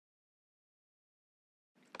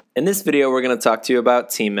In this video, we're going to talk to you about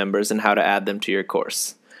team members and how to add them to your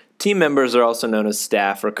course. Team members are also known as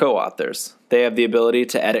staff or co-authors. They have the ability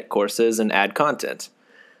to edit courses and add content.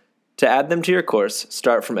 To add them to your course,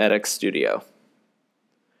 start from edX Studio.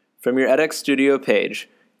 From your edX Studio page,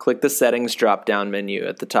 click the Settings drop-down menu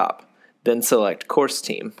at the top, then select Course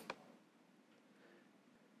Team.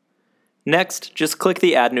 Next, just click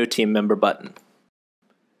the Add New Team Member button.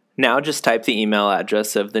 Now just type the email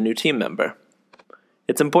address of the new team member.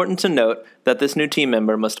 It's important to note that this new team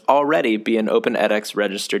member must already be an OpenEdX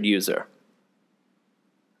registered user.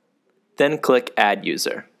 Then click Add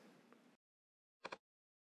User.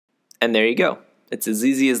 And there you go. It's as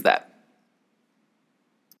easy as that.